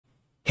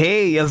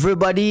Hey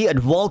everybody,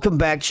 and welcome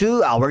back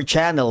to our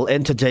channel.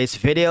 In today's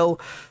video,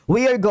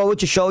 we are going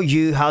to show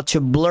you how to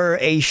blur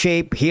a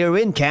shape here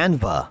in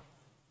Canva.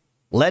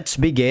 Let's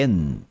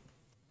begin.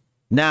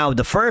 Now,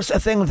 the first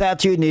thing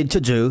that you need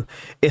to do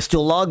is to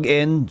log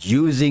in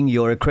using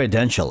your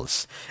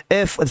credentials.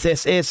 If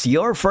this is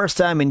your first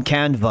time in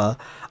Canva,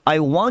 I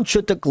want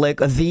you to click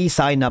the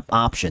sign up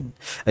option.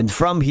 And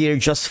from here,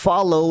 just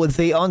follow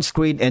the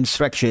on-screen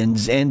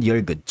instructions and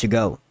you're good to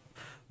go.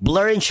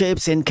 Blurring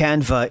shapes in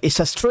Canva is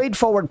a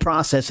straightforward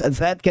process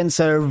that can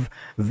serve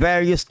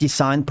various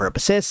design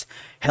purposes,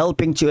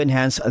 helping to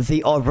enhance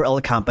the overall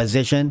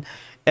composition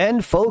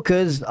and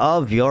focus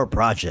of your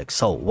project.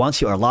 So once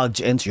you are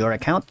logged into your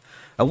account,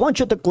 I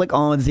want you to click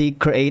on the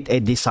create a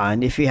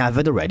design if you have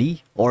it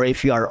already, or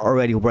if you are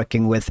already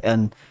working with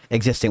an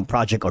existing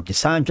project or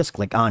design, just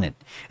click on it.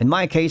 In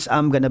my case,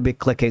 I'm going to be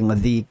clicking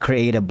the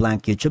create a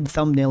blank YouTube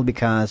thumbnail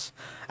because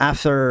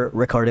after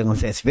recording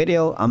this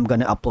video, I'm going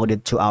to upload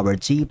it to our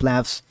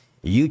T-Plaf's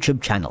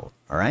YouTube channel.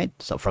 All right.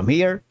 So from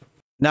here,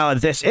 now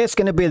this is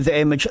going to be the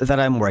image that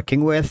I'm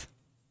working with.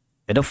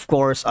 And of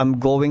course, I'm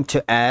going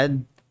to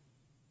add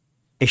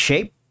a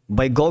shape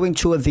by going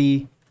to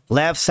the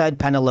left side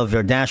panel of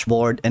your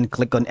dashboard and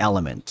click on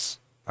elements.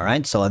 All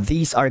right, so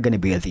these are going to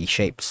be the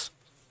shapes.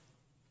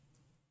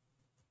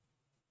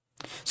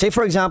 Say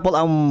for example,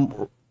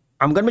 I'm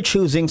going to be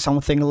choosing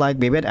something like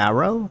maybe an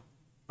arrow.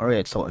 All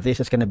right, so this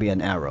is going to be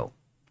an arrow.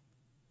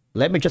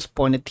 Let me just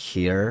point it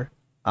here.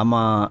 I'm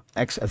gonna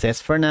X this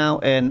for now,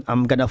 and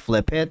I'm gonna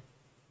flip it.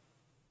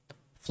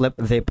 Flip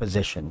the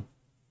position.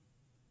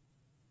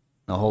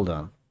 Now hold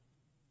on.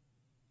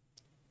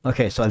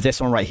 Okay, so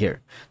this one right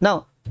here.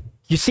 Now,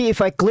 you see,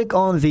 if I click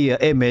on the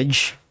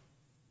image,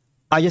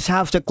 I just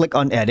have to click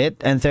on edit,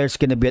 and there's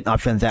going to be an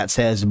option that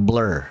says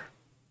blur.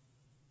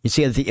 You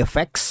see the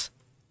effects?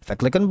 If I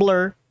click on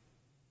blur,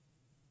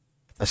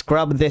 if I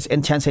scrub this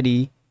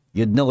intensity,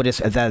 you'd notice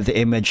that the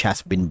image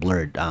has been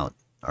blurred out.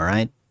 All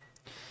right.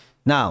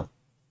 Now,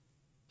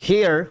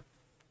 here,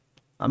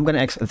 I'm going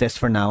to exit this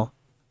for now.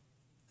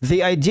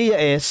 The idea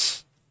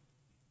is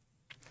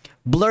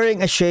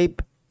blurring a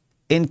shape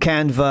in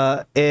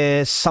Canva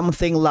is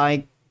something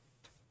like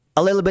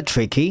a little bit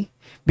tricky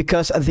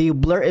because the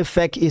blur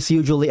effect is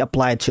usually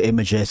applied to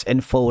images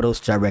and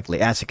photos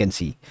directly, as you can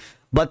see.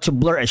 But to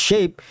blur a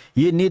shape,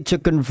 you need to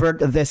convert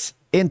this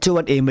into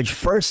an image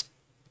first,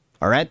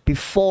 all right,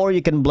 before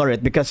you can blur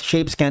it, because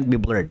shapes can't be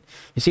blurred.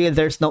 You see,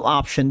 there's no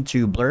option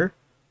to blur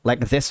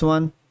like this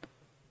one,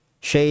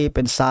 shape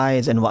and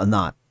size and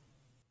whatnot.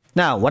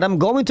 Now, what I'm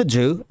going to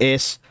do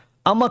is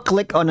I'm going to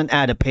click on an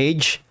add a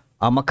page.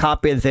 I'm going to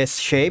copy this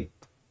shape,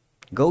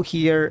 go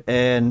here,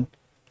 and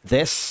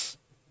this.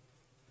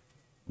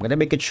 I'm gonna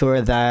make it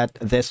sure that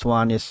this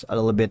one is a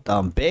little bit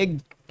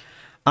big.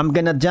 I'm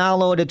gonna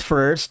download it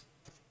first.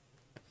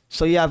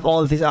 So you have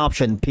all these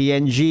options: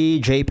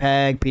 PNG,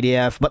 JPEG,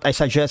 PDF, but I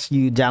suggest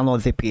you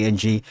download the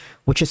PNG,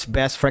 which is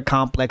best for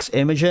complex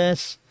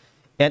images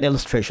and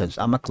illustrations.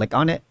 I'm gonna click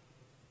on it.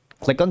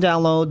 Click on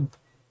download.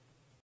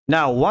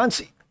 Now,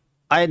 once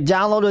I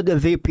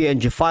downloaded the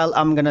PNG file,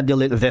 I'm gonna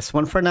delete this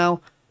one for now.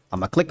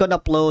 I'm gonna click on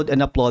upload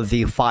and upload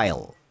the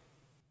file.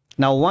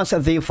 Now, once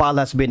the file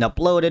has been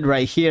uploaded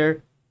right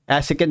here,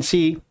 as you can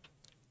see,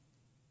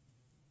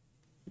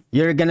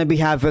 you're going to be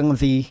having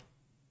the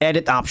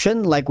edit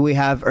option like we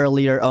have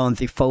earlier on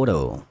the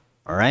photo.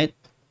 All right.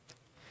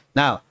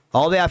 Now,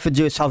 all we have to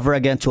do is hover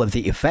again to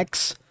the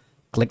effects,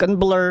 click on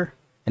blur,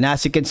 and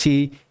as you can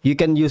see, you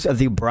can use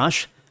the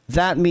brush.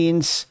 That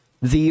means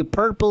the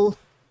purple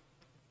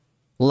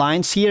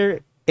lines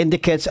here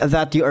indicates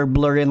that you are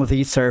blurring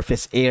the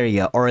surface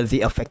area or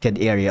the affected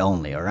area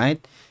only. All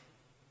right.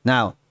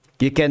 Now,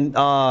 you can,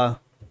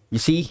 you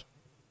see,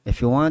 if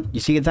you want,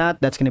 you see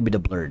that? That's going to be the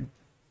blurred.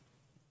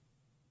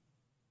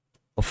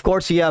 Of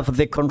course, you have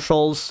the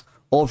controls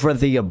over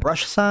the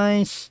brush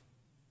size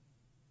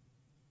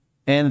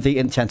and the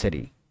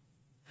intensity.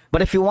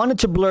 But if you wanted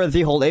to blur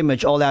the whole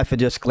image, all I have to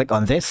do is click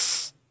on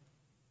this,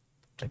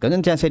 click on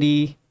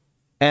intensity,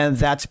 and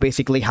that's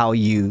basically how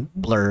you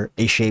blur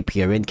a shape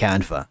here in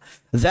Canva.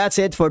 That's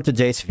it for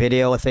today's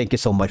video. Thank you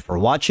so much for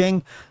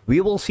watching.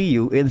 We will see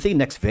you in the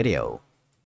next video.